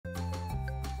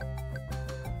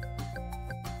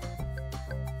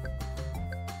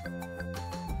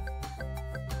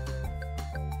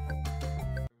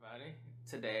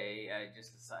today I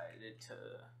just decided to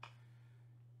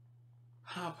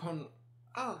hop on.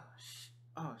 Oh shoot!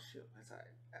 What's that?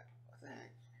 What's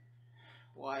that?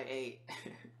 Y8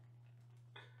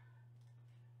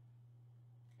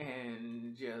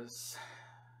 and just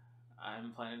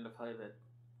I'm planning to play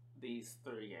these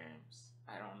 3 games.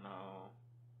 I don't know.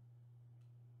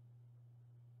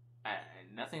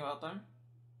 Nothing about them.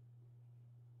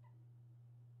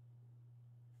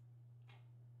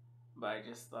 But I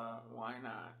just thought, why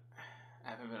not? I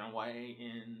haven't been on Y8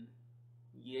 in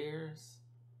years.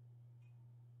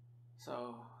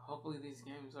 So hopefully these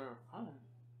games are fun.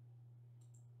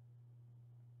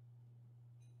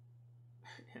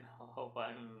 And I hope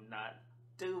I'm not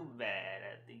too bad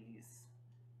at these.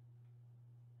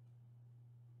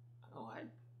 What?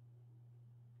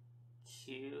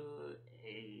 Q,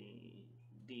 A,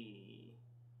 D,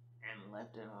 and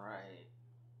left and right.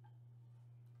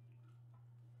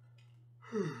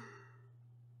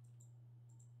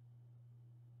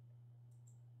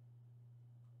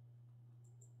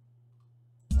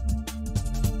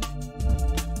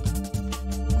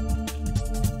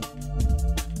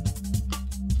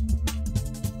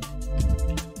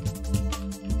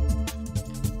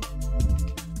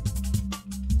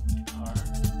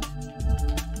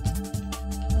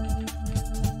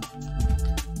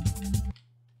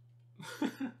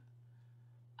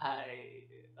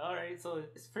 Alright, so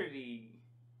it's pretty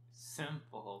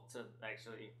simple to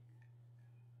actually.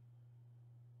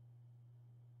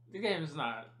 The game is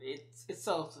not. It's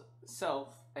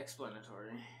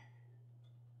self-explanatory.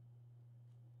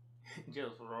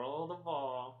 Just roll the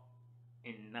ball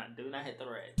and do not hit the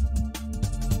red.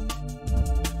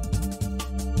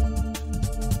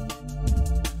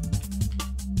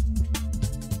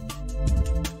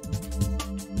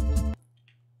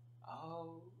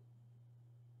 Oh,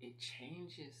 it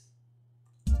changes.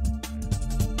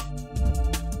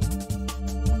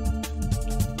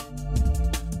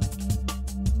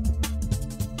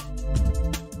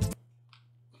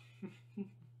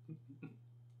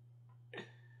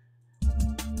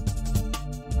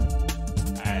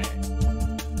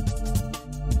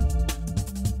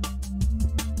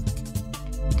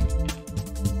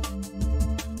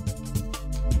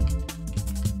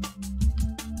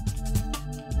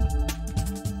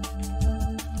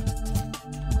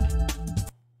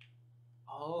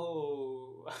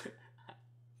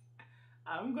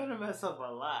 I'm gonna mess up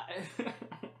a lot.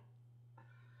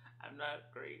 I'm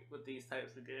not great with these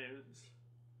types of games.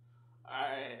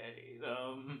 Alright,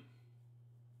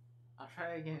 I'll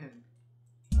try again.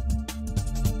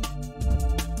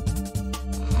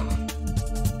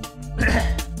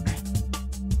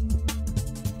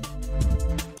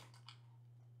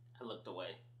 I looked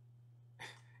away.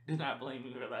 Do not blame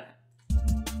me for that.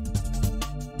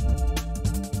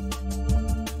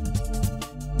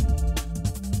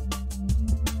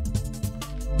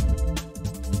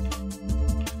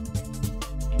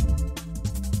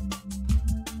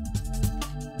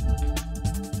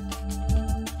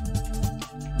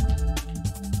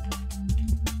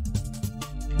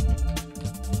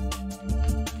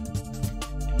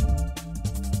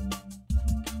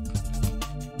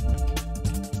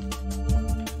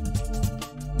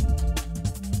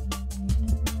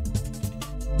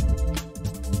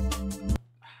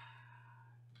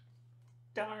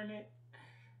 Darn it.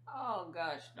 Oh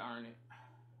gosh darn it.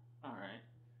 Alright.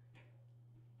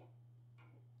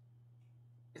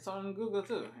 It's on Google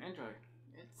too, Android.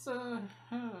 It's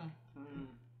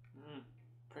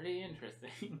pretty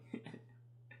interesting. It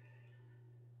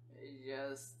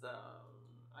just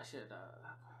I should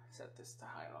set this to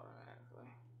hide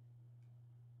automatically.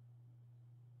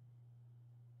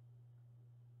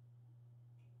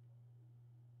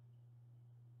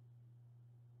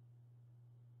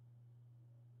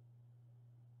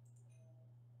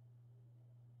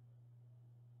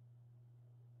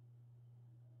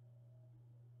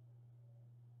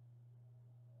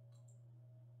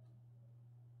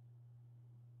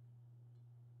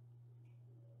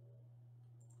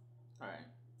 Alright.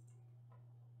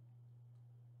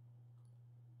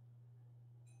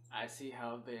 I see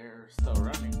how they're still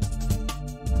running.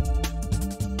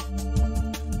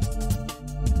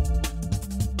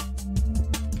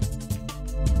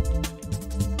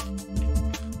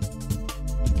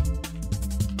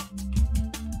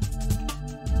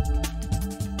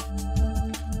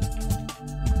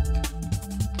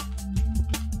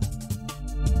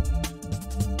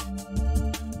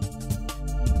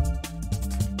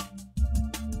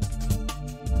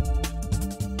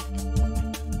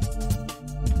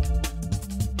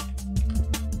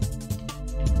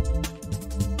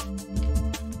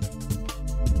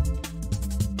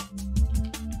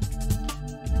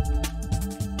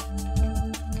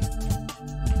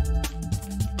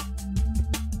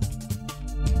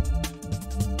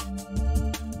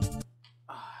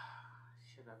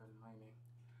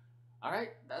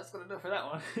 Alright, that's gonna do it for that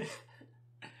one.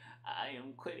 I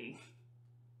am quitting.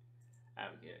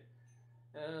 I'm kidding.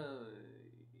 Oh,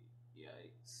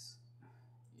 yikes.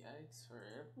 Yikes for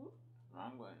everyone.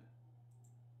 Wrong one.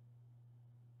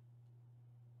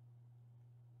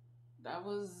 That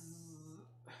was.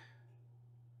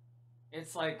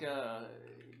 It's like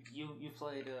you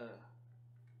played oh,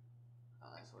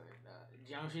 that's weird.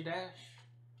 Geometry Dash.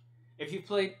 If you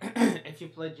played if you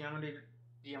played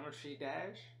Geometry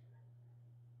Dash,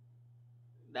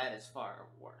 that is far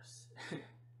worse.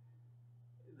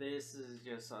 This is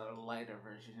just a lighter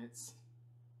version.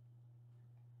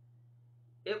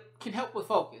 It can help with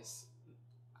focus.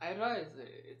 I advise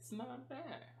it. It's not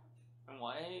bad. And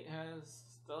Y8 has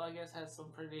still, I guess, has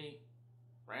some pretty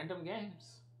random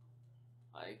games.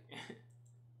 Like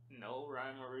no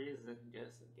rhyme or reason,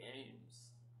 just games.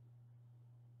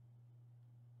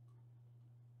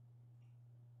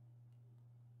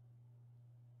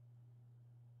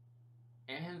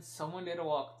 And someone did a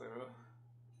walkthrough.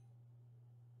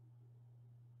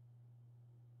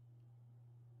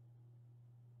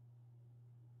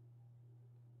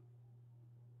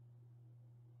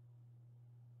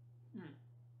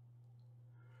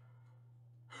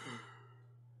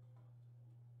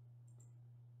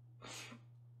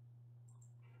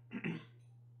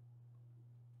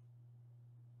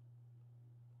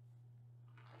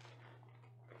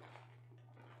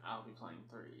 I'll be playing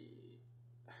 3.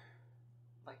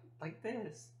 Like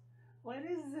this. What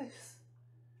is this?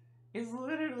 It's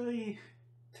literally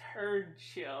turd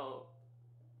shell.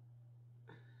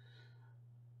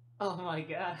 Oh my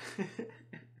god.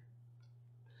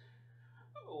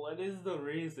 What is the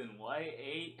reason?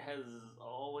 Y8 has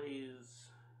always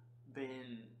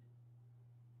been.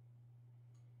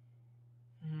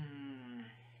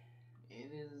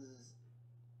 It is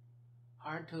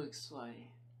hard to explain.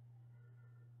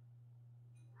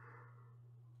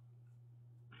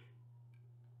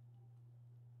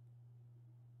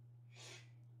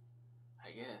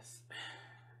 I guess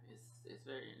it's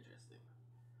very interesting.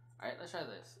 All right, let's try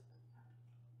this.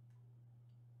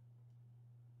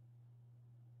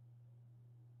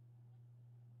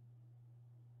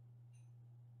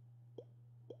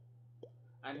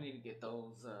 I need to get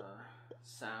those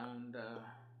sound.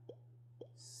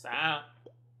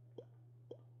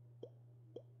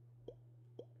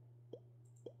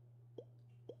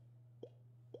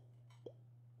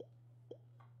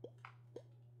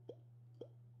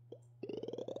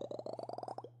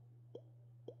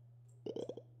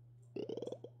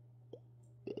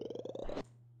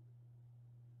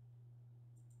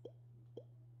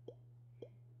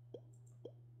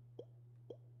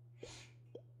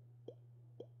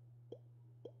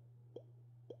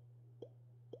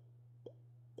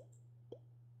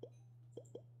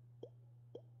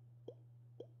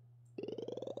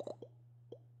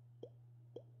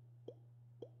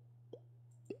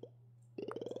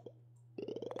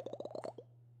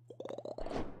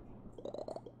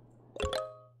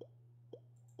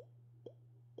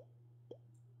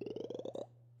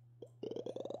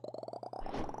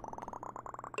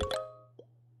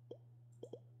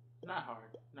 Not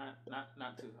hard.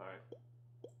 Not too hard.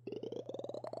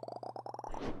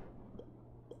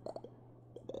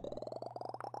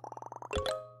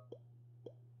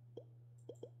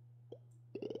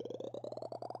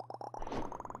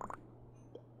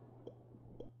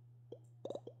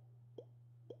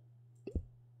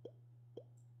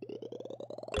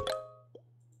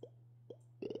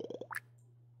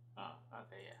 Oh,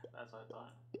 okay, yeah, that's what I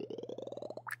thought.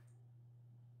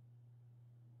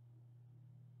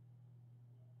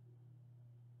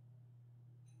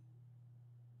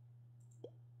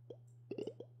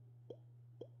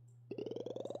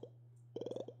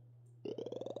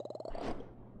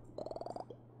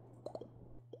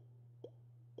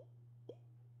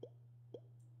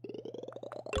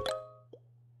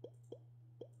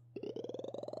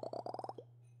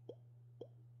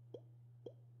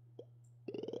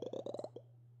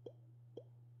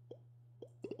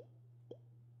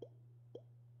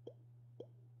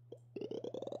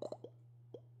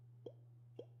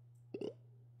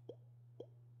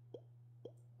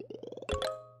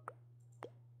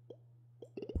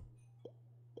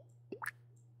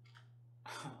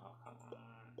 Oh, come on.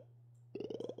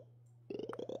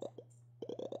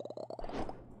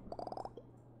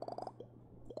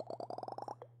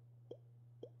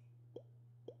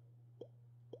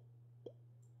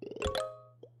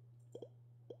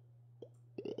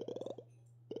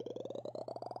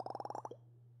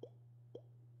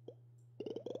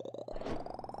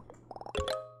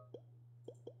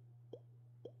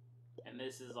 And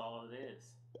this is all it is.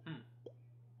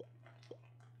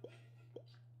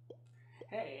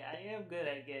 Hey, I am good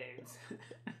at games.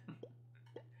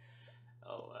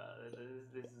 Oh,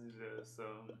 this is just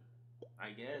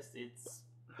I guess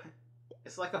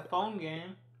it's like a phone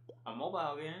game, a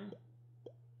mobile game.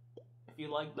 If you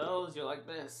like those, you like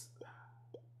this.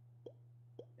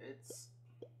 It's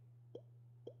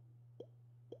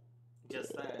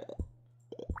just that.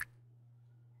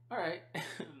 All right,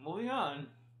 moving on.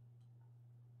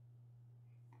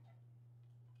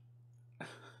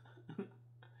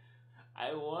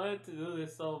 I wanted to do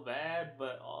this so bad,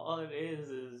 but all it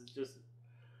is just,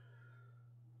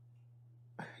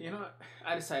 you know what?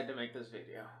 I decided to make this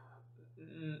video.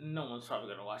 No one's probably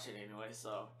gonna watch it anyway,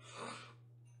 so.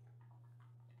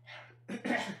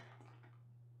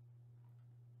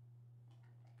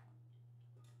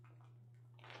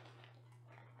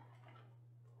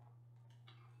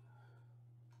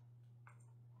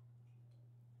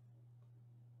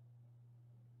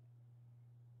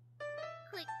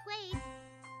 Click play.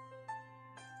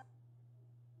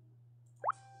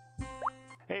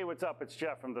 Hey, what's up? It's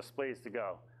Jeff from Displays to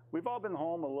Go. We've all been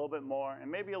home a little bit more, and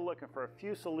maybe you're looking for a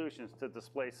few solutions to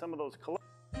display some of those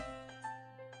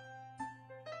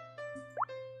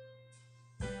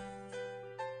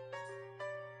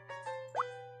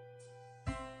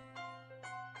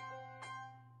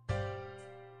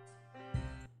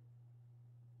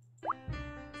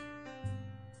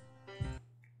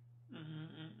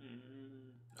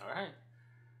All right.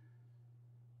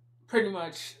 Pretty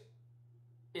much,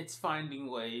 it's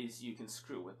finding ways you can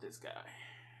screw with this guy.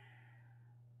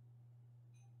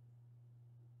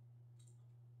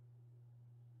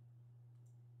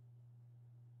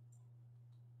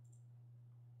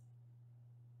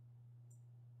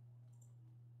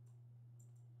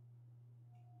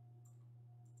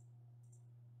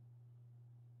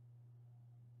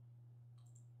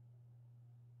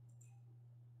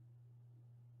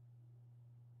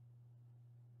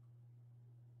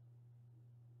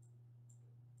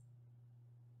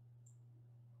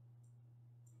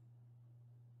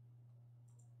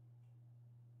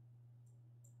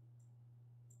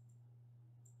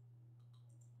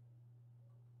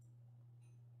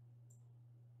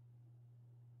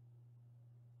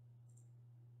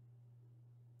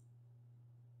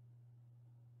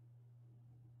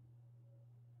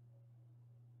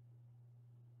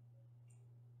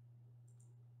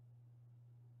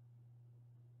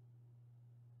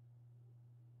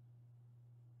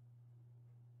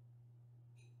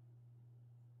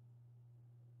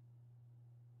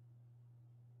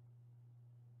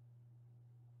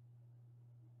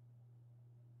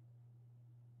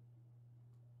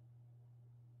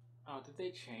 Oh, did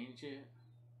they change it?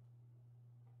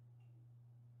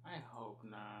 I hope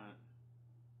not.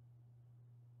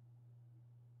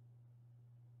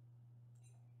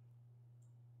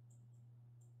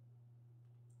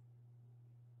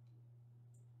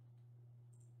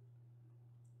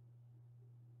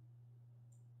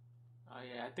 Oh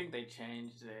yeah, I think they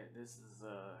changed it. This is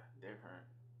different.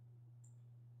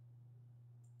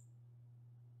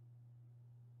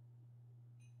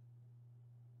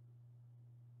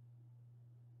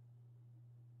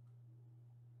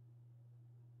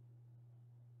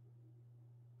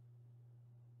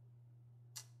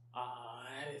 Oh,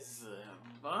 that is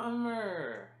a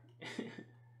bummer.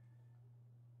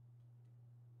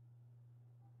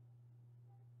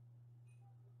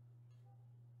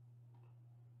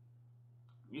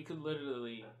 You could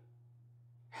literally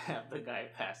have the guy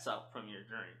pass out from your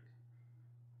drink.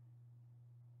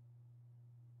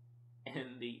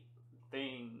 And the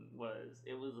thing was,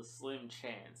 it was a slim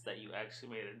chance that you actually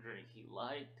made a drink he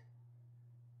liked.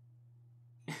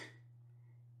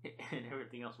 And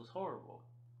everything else was horrible.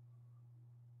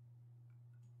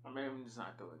 Or maybe I'm just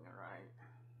not doing it right.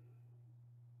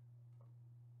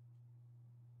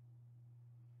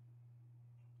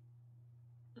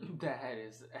 That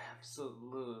is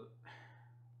absolute.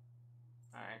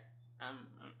 Alright,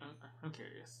 I'm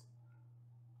curious.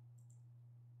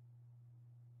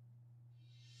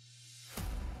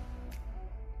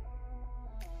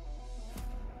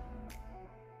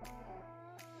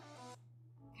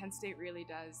 Kent State really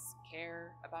does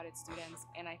care about its students,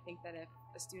 and I think that if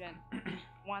a student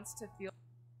wants to feel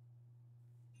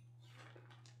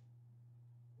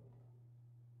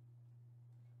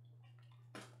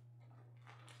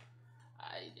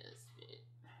I just did.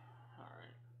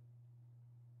 Alright.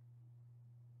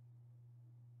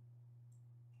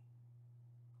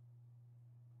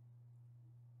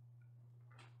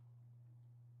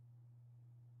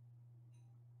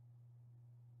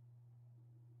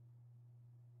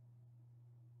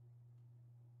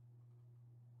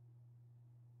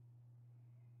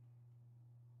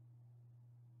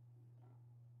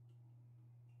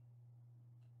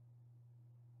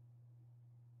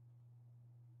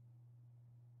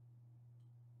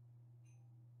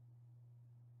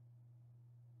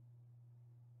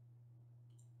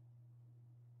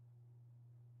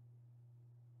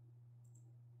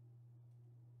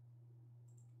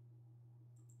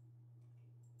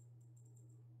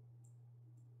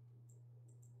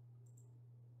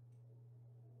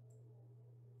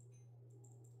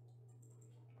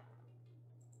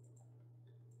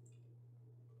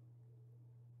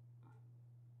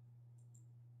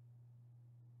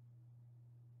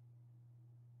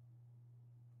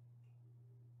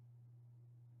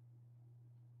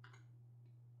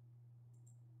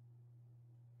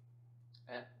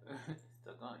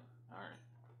 Still going. Alright.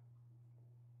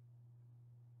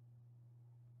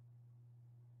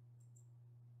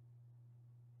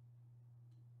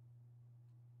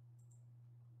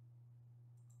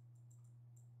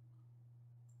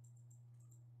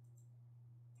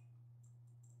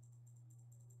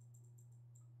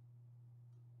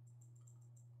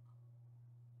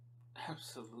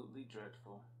 Absolutely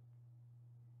dreadful.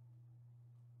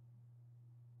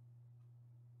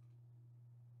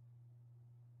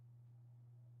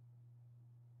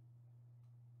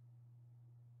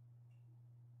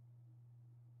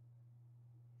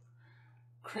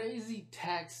 Crazy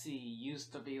Taxi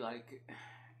used to be like.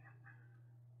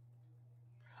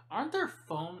 Aren't there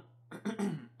phone.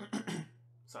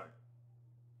 Sorry.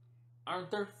 Aren't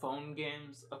there phone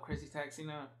games of Crazy Taxi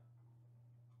now?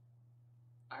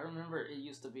 I remember it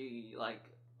used to be like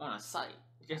on a site,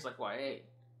 just like YA.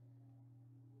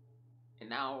 And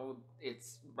now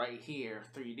it's right here,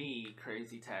 3D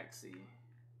Crazy Taxi.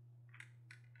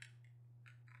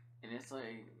 And it's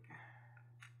like,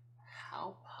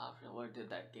 how popular did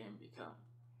that game become?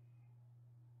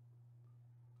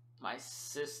 My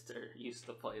sister used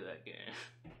to play that game.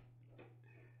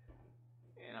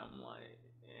 And I'm like,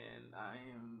 and I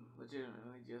am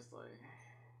legitimately just like,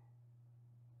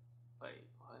 wait,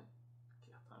 what?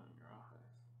 Get out of your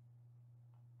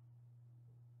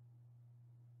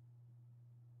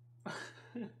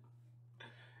office.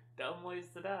 Dumb ways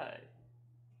to die.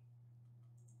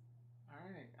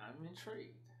 Alright, I'm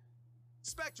intrigued.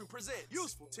 Spectrum presents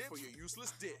useful tips for your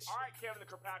useless dish. All right, Kevin and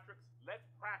Kirkpatrick, let's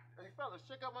practice. Hey fellas,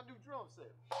 check out my new drum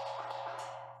set.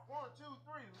 1, 2,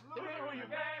 3, look Look who you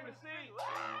came to see.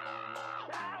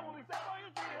 Now when we say all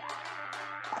you see.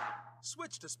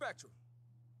 Switch to Spectrum.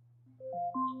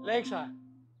 Alexa,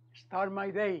 start my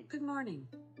day. Good morning.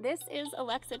 This is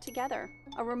Alexa Together,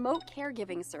 a remote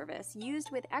caregiving service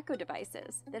used with Echo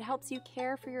devices that helps you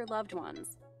care for your loved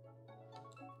ones.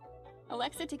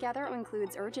 Alexa Together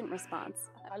includes urgent response.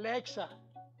 Alexa,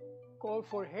 call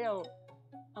for help.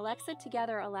 Alexa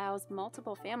Together allows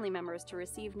multiple family members to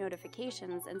receive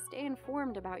notifications and stay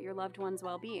informed about your loved one's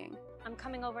well-being. I'm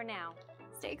coming over now.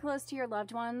 Stay close to your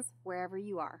loved ones wherever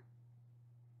you are.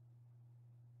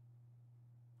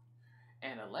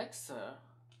 And Alexa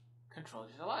controls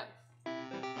your life.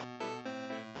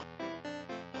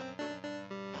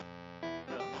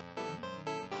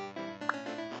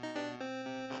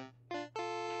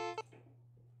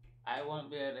 I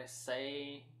won't be able to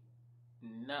say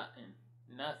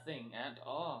nothing at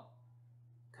all,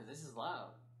 because this is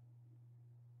loud.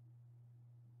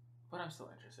 But I'm still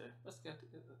interested. Let's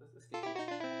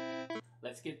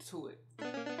get to it.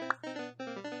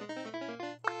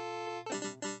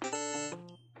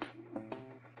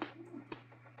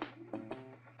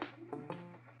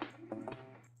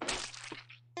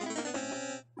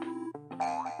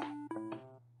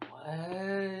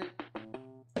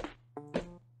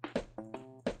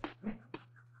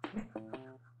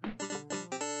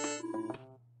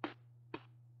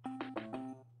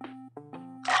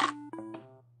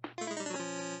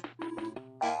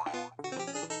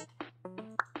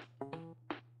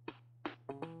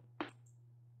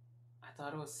 I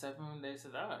thought it was 7 days to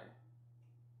die.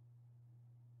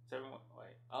 7,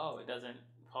 wait. Oh, it doesn't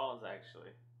pause actually.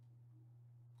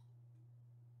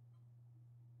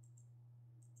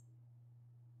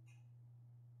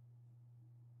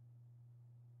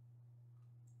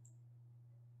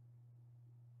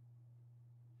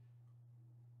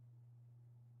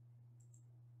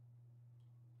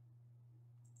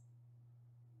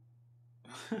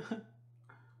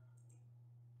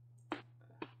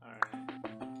 Alright.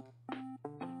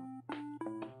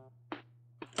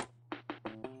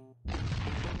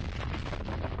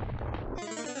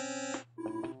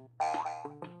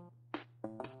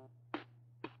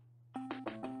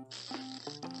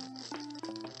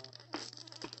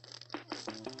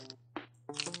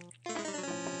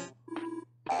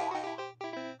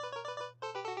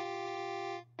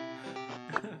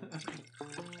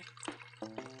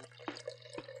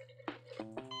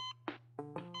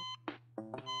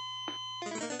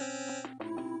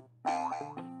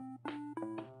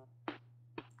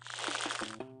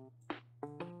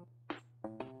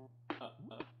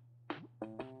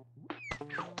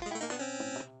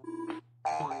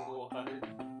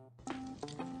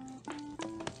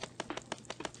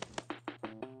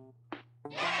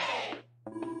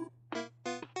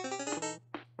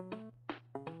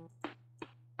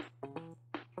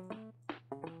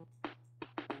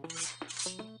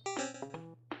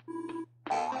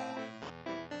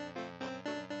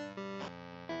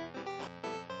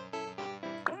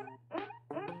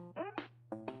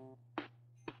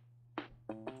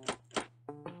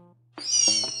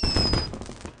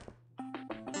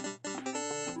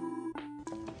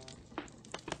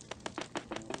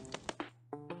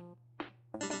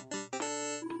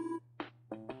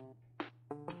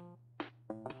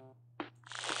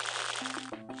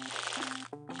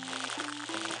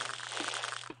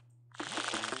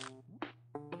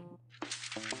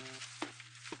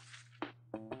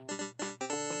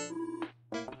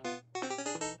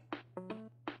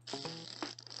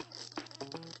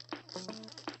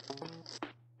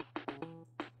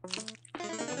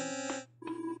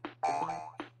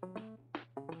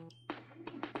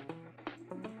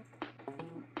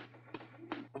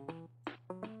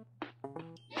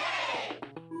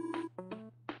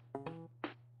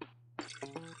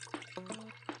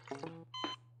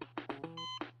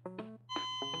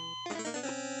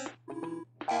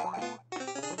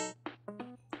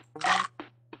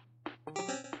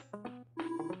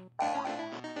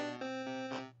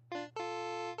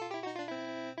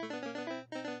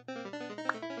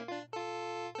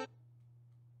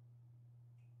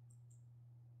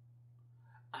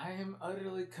 am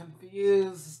utterly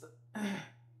confused.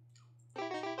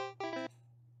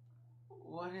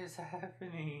 What is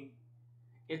happening?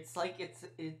 It's like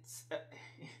it's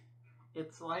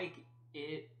like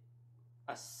it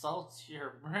assaults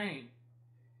your brain,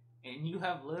 and you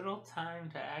have little time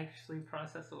to actually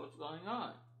process what's going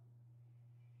on.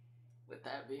 With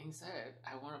that being said,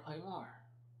 I want to play more.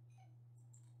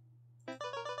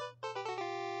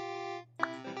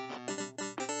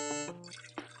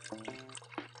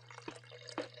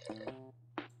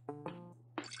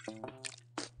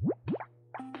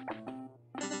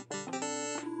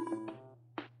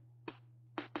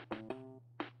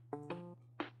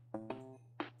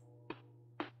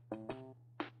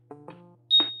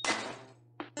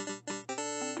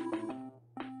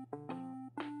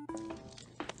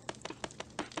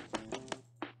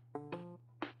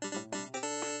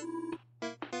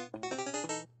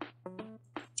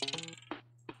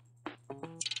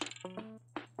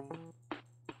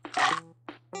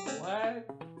 What?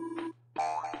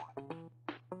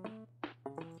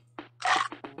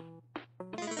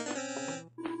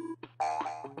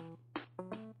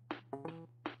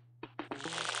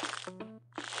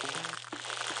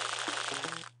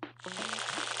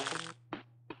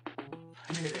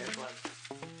 I did it, like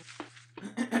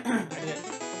I did.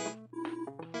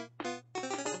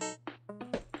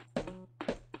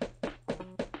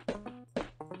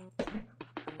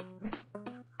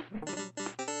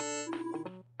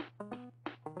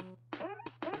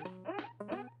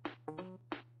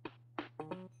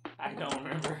 I don't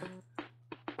remember.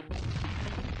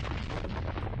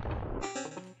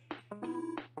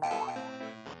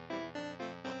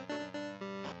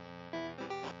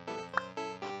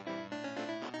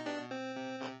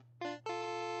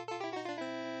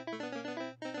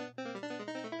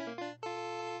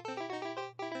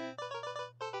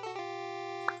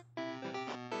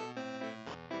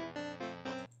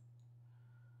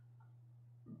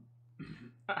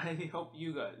 I hope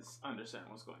you guys understand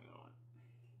what's going on.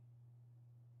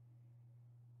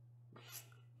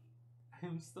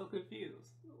 I'm still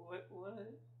confused. What?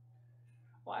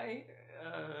 Why?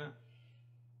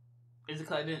 Is it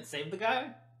because I didn't save the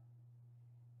guy?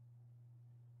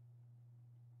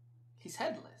 He's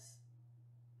headless.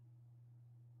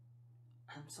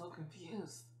 I'm so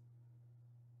confused.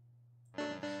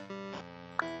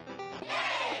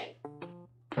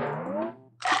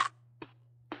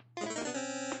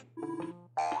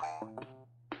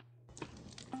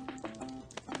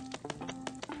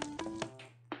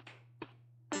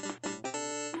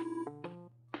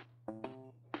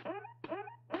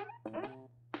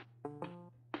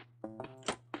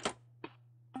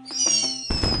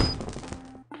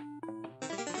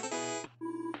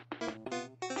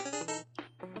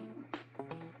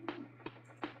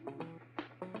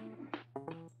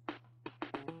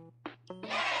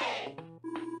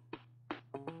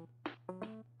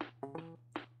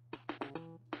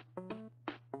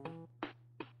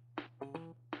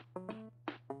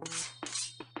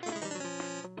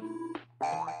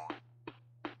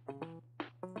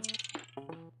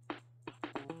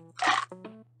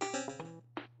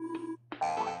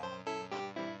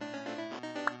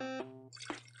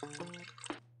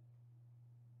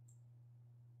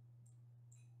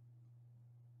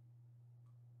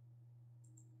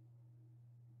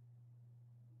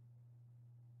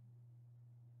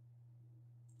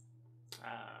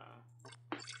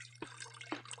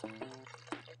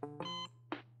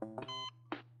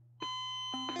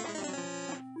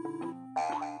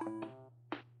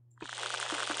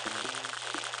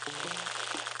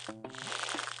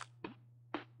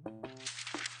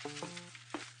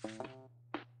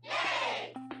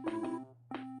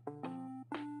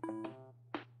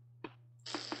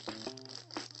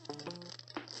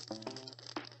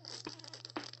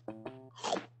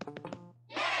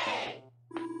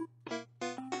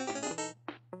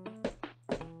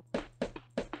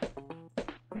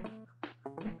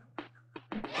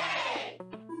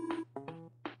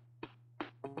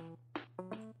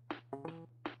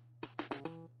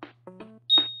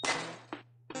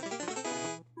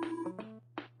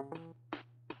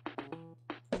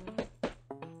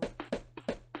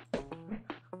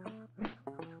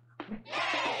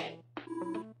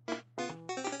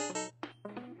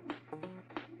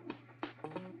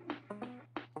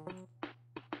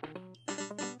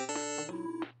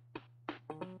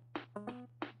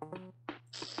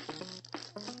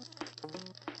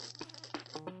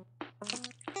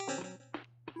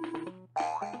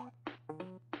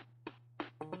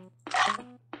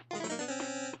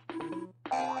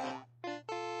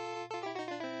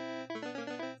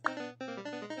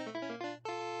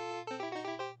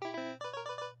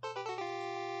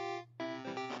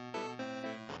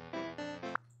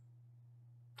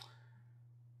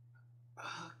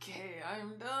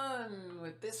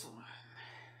 this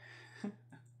one.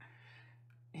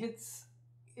 It's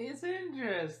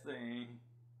interesting.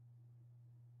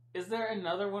 Is there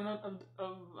another one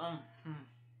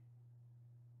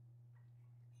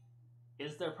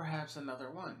Is there perhaps another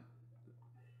one?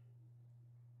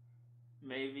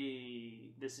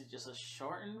 Maybe this is just a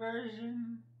shortened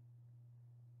version?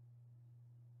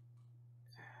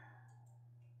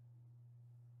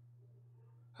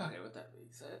 Okay, with that being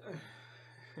said.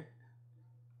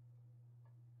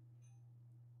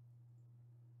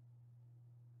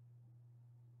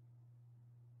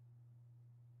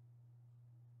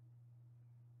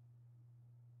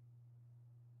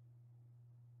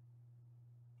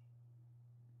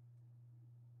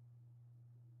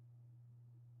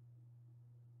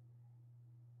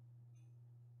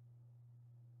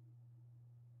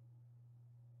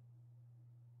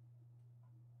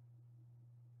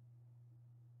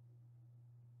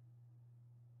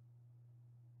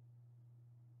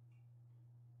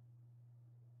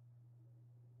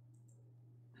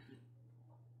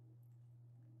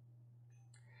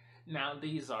 Now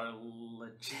these are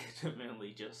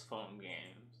legitimately just phone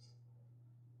games.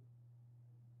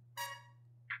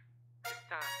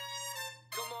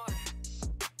 Come on.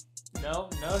 No.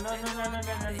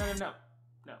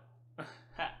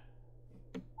 Ha.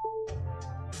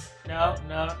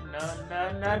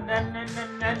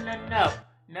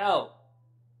 No.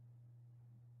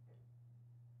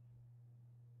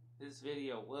 This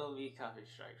video will be copy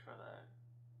strike for that.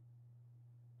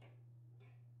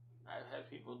 I've had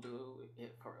people do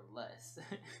it for less.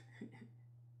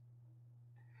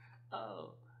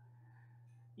 Oh,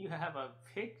 you have a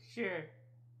picture.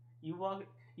 You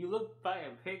look by a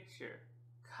picture.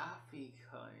 Copy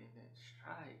coin and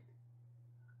strike.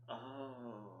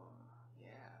 Oh,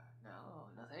 yeah. No,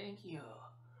 thank you.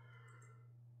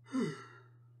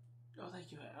 No,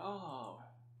 thank you at all.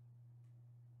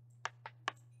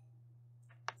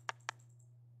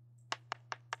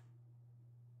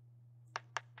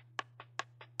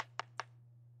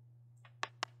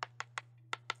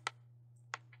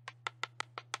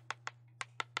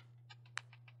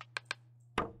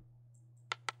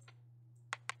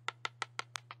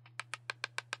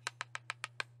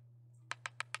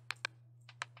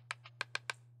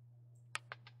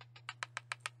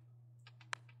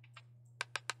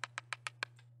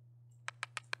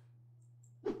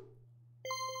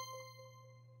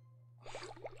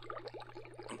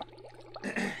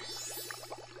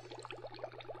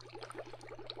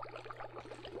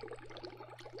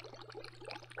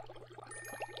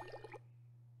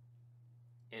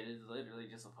 It is literally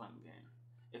just a fun game.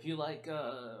 If you like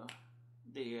the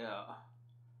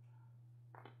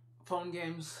phone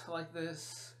games like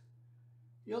this,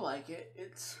 you'll like it.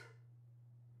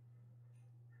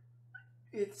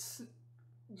 It's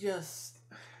just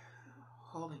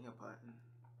holding a button.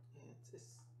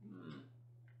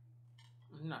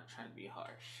 I'm not trying to be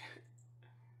harsh.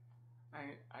 I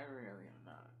really am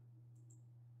not.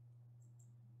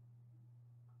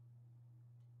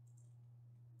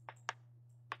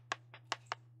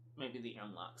 Maybe the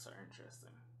unlocks are interesting.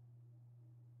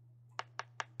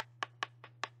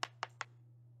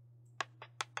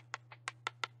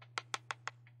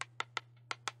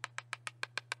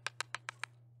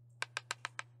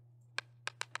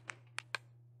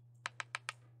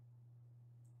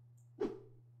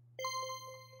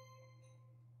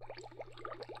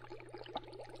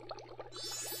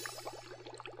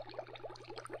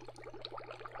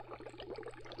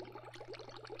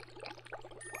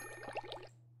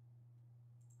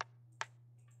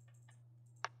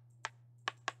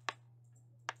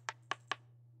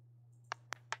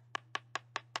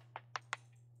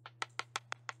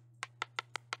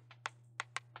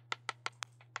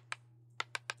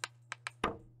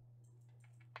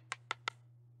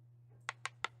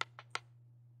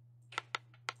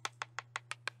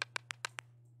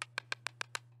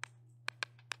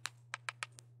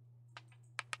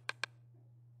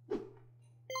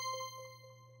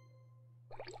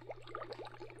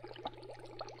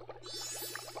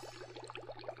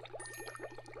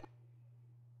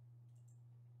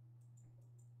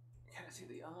 Can I see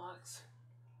the unlocks?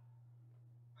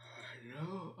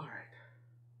 No. All right.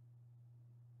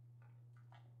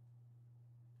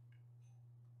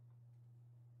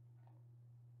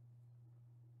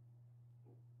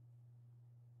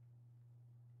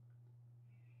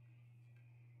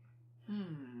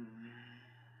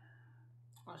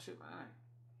 Oh, shoot my eye.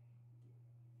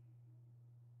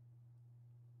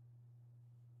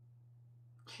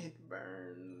 It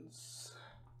burns.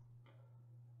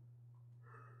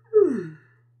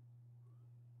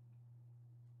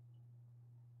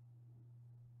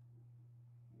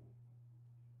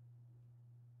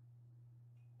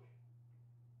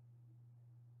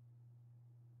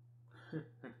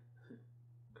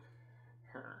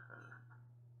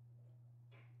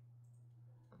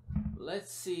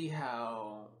 let's see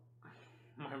how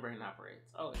my brain operates.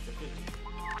 Oh, it's a 50.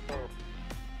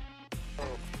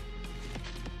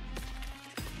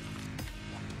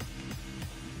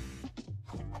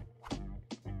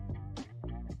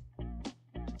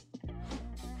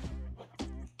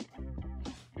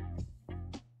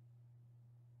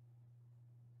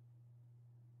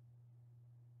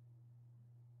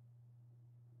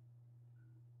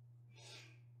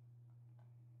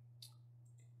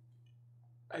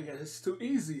 I guess it's too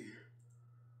easy.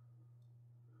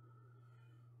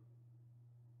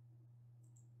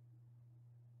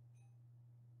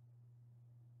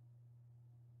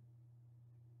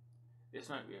 This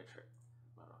might be a trick,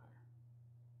 but okay.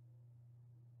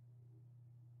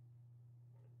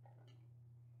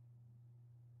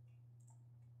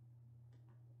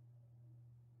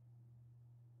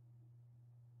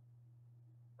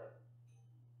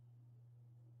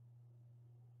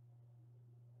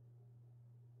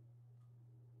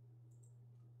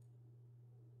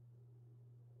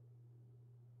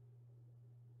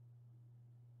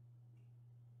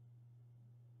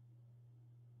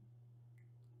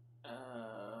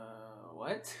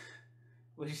 What?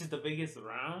 Which is the biggest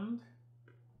round?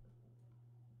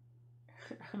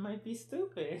 I might be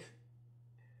stupid.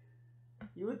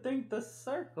 You would think the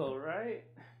circle, right?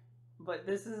 But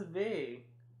this is big.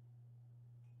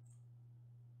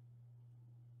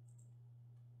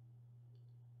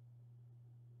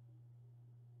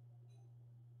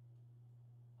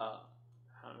 How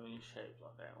many shapes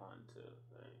are there? 1, 2,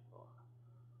 3, 4.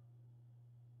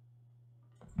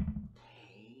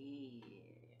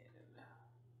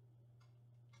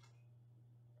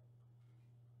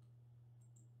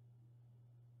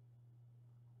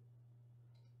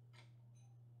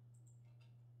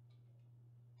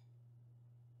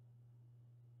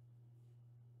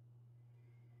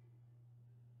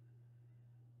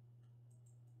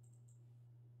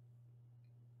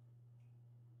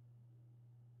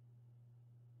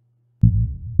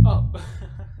 10. Oh.